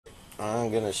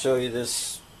I'm going to show you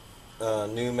this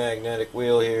new magnetic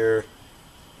wheel here,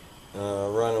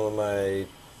 running with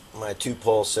my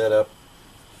 2-pole setup.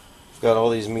 Got all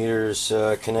these meters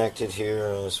connected here.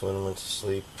 Oh, this one went to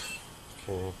sleep.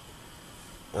 Okay.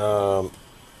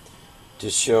 To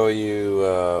show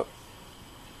you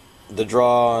the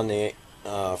draw on the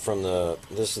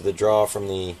this is the draw from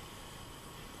the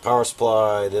power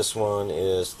supply. This one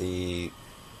is the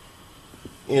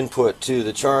input to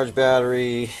the charge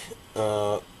battery.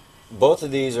 Both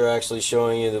of these are actually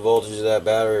showing you the voltage of that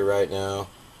battery right now,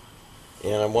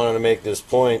 and I wanted to make this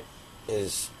point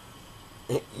is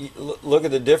look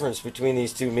at the difference between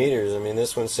these two meters. I mean,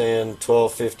 this one's saying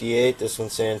 1258, this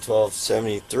one's saying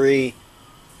 1273,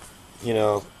 you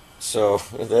know, so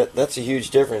that's a huge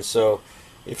difference. So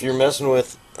if you're messing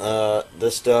with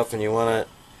this stuff and you want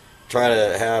to try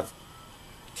to have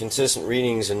consistent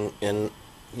readings and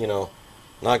you know,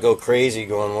 not go crazy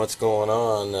going what's going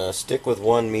on, stick with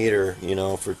 1 meter, you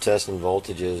know, for testing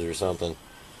voltages or something.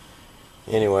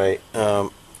 Anyway,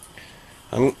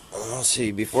 let's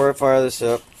see, before I fire this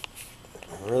up,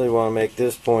 I really want to make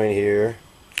this point here.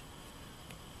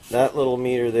 That little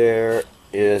meter there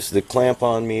is the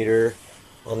clamp-on meter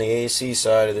on the AC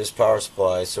side of this power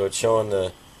supply, so it's showing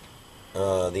the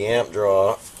amp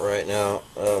draw right now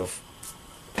of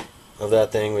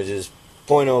that thing, which is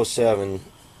 0.07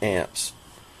 amps,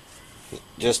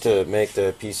 just to make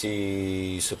the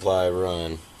PC supply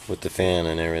run with the fan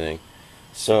and everything.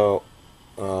 So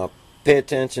pay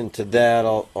attention to that.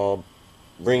 I'll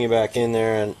bring you back in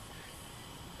there, and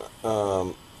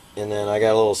then I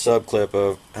got a little sub clip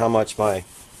of how much my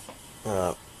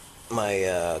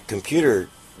computer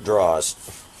draws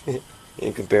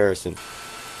in comparison.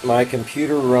 My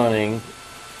computer running,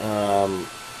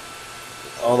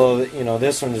 although you know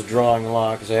this one is drawing a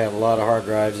lot because I have a lot of hard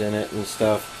drives in it and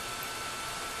stuff.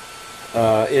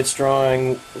 It's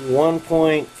drawing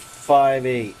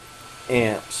 1.58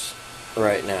 amps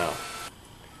right now.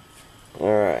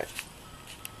 Alright.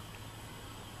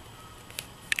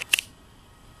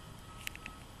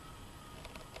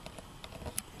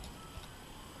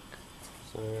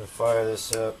 So I'm going to fire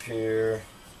this up here.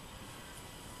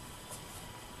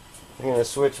 I'm going to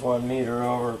switch 1 meter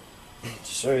over to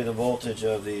show you the voltage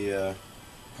of the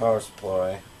power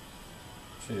supply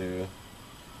to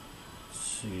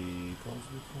see.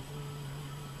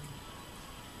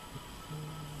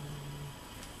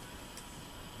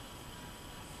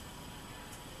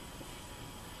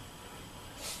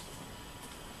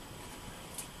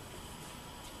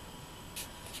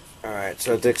 Alright,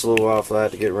 so it takes a little while for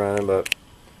that to get running, but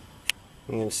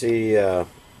you can see alright,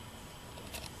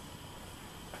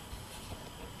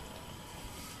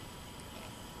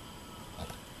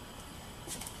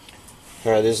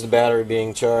 this is the battery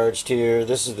being charged here.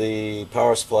 This is the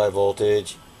power supply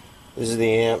voltage. This is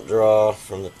the amp draw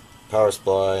from the power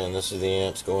supply, and this is the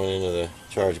amps going into the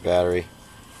charge battery.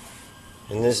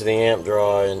 And this is the amp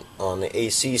draw on the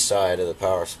AC side of the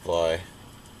power supply.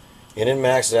 And it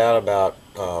maxes out about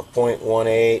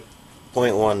 0.18,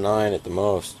 0.19 at the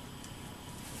most.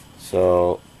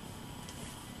 So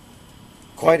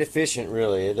quite efficient,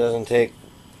 really. It doesn't take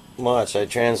much. I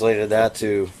translated that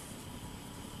to,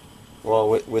 well,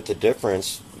 with the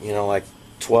difference, you know, like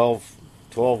 12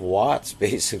 watts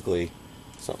basically,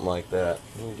 something like that.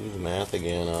 Let me do the math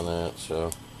again on that.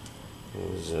 So it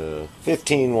was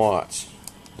 15 watts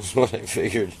is what I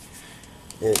figured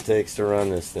it takes to run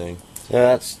this thing. So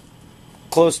that's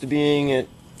close to being at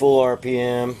full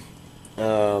RPM,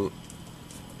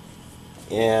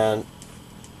 and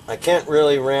I can't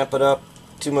really ramp it up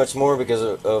too much more because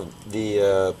of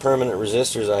the permanent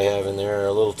resistors I have in there are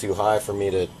a little too high for me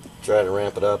to try to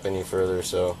ramp it up any further,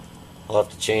 so I'll have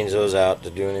to change those out to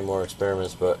do any more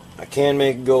experiments. But I can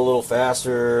make it go a little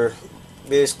faster.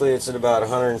 Basically it's at about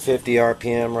 150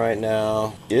 RPM right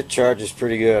now. It charges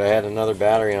pretty good. I had another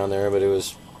battery on there, but it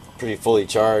was pretty fully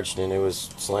charged, and it was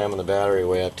slamming the battery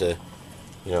way up to,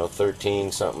 you know,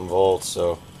 13 something volts,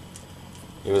 so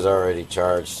it was already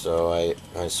charged. So I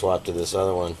swapped to this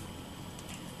other one,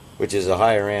 which is a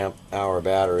higher amp hour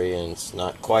battery, and it's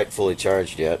not quite fully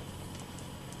charged yet.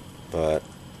 But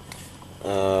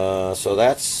so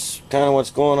that's kind of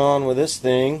what's going on with this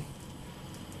thing.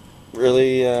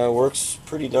 Really works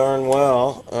pretty darn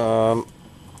well.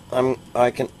 I'm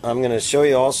going to show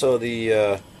you also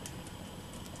the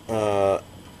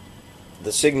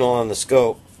signal on the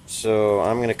scope, so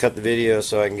I'm going to cut the video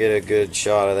so I can get a good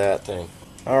shot of that thing.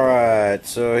 Alright,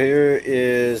 so here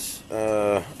is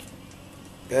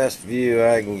best view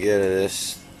I can get of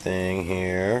this thing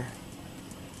here.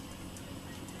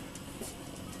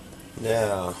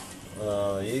 Now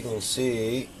you can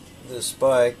see the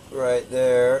spike right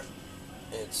there.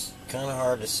 It's kind of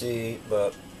hard to see,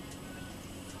 but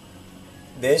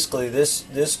basically this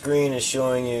screen is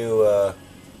showing you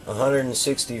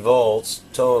 160 volts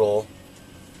total,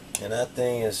 and that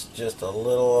thing is just a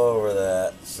little over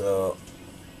that, so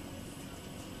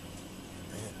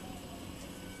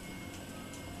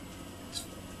it's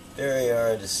very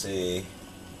hard to see.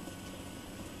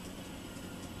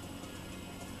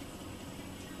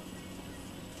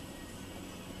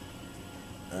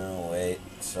 Oh wait,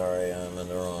 sorry, I'm in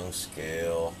the wrong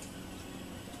scale.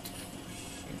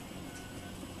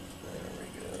 There we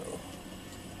go.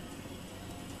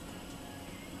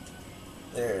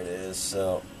 There it is.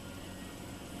 So,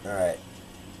 alright,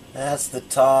 that's the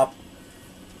top.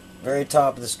 Very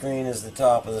top of the screen is the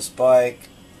top of the spike.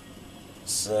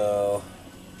 So,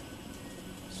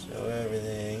 show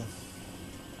everything.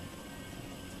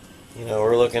 You know,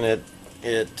 we're looking at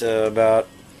it about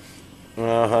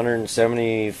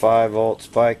 175 volt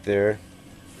spike there.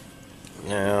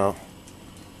 Now,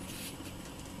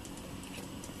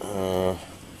 boy,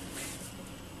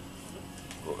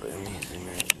 I'm using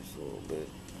that just a little bit.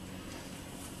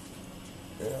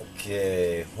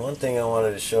 Okay, one thing I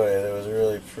wanted to show you that was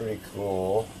really pretty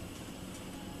cool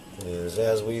is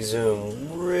as we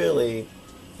zoom really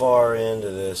far into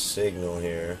this signal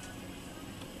here.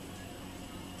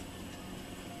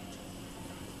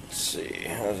 Let's see,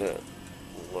 how's it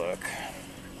look?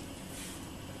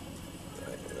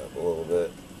 Brighten it up a little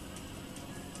bit.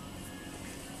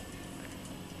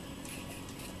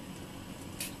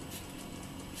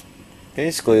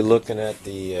 Basically, looking at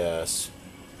the,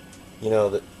 you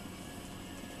know,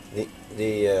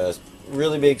 the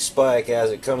really big spike as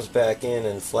it comes back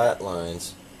in flat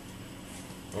lines.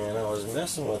 And I was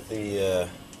messing with the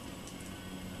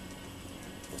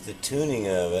tuning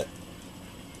of it.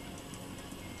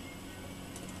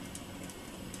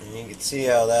 And you can see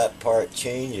how that part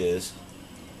changes.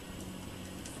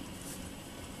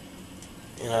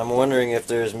 And I'm wondering if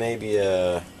there's maybe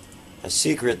a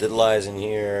secret that lies in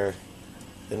here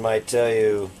that might tell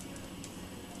you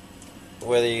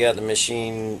whether you got the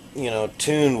machine, you know,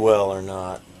 tuned well or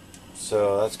not.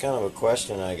 So that's kind of a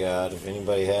question I got. If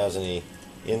anybody has any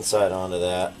insight onto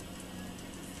that,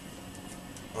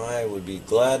 I would be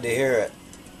glad to hear it.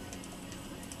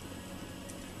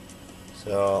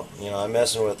 So, you know, I'm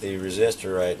messing with the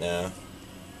resistor right now.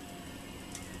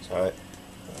 So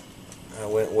I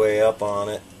went way up on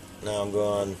it. Now I'm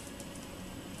going,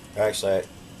 actually I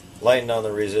lightened on the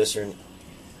resistor.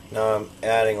 Now I'm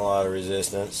adding a lot of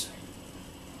resistance.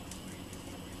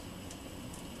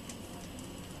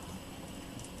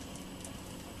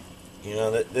 You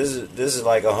know, this is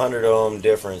like 100 ohm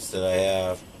difference that I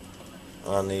have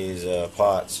on these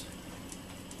pots.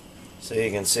 So you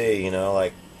can see, you know,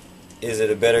 like, is it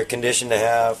a better condition to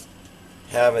have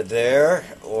it there,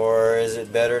 or is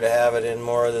it better to have it in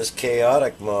more of this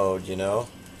chaotic mode, you know,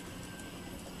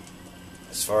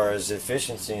 as far as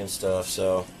efficiency and stuff?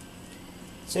 So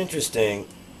it's interesting,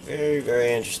 very,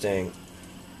 very interesting.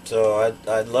 So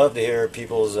I'd love to hear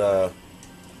people's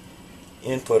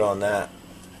input on that.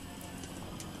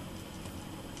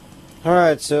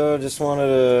 Alright, so just wanted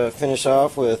to finish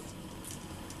off with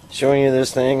showing you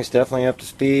this thing. It's definitely up to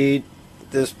speed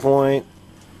at this point.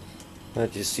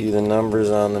 Let you see the numbers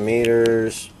on the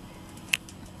meters.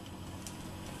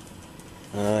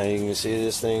 You can see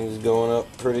this thing's going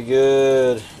up pretty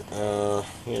good.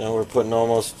 You know, we're putting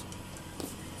almost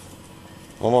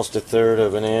a third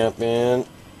of an amp in.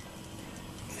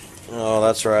 Oh,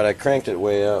 that's right, I cranked it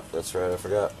way up. That's right, I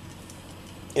forgot.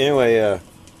 Anyway,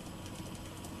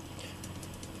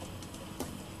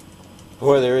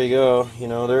 boy, there you go. You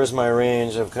know, there's my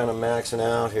range. I'm kind of maxing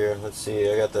out here. Let's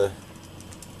see, I got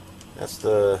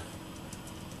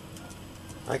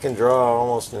I can draw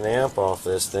almost an amp off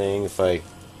this thing if I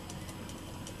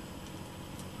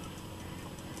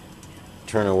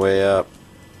turn it way up.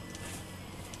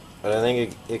 But I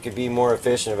think it could be more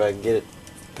efficient if I can get it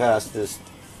past this,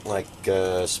 like,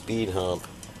 speed hump.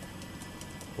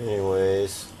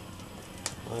 Anyways,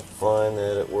 I find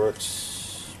that it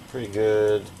works pretty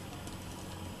good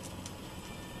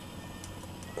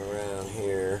around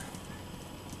here.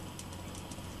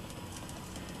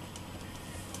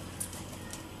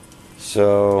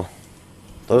 So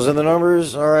those are the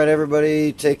numbers. Alright,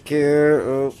 everybody, take care.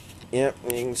 Oh, yep, you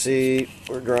can see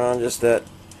we're drawing just at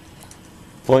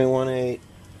 0.18,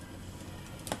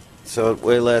 so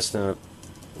way less than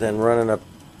running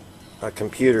a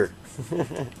computer.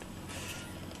 You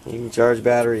can charge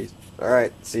batteries.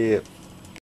 Alright, see you.